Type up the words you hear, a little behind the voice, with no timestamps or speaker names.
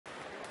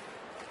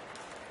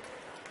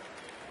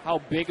how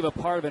big of a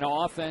part of an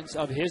offense,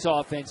 of his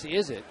offense,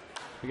 is it?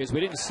 Because we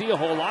didn't see a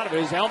whole lot of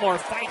it. As Elmore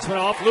fights one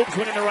off, loops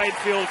one into right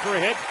field for a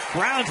hit.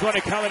 Brown's going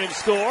to come in and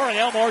score, and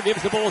Elmore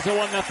gives the Bulls a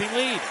 1-0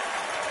 lead.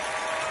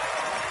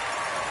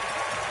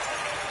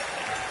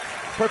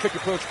 Perfect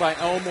approach by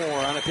Elmore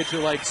on a pitcher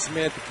like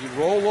Smith. If you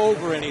roll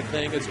over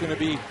anything, it's going to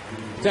be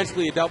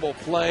potentially a double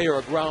play or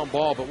a ground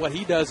ball. But what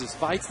he does is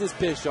fights this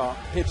pitch off,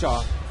 hits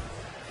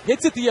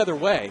it the other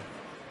way,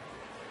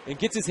 and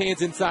gets his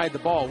hands inside the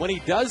ball. When he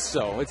does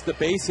so, it's the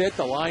base hit,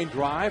 the line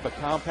drive, a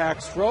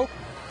compact stroke,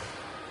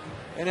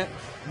 and it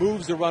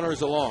moves the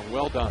runners along.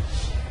 Well done.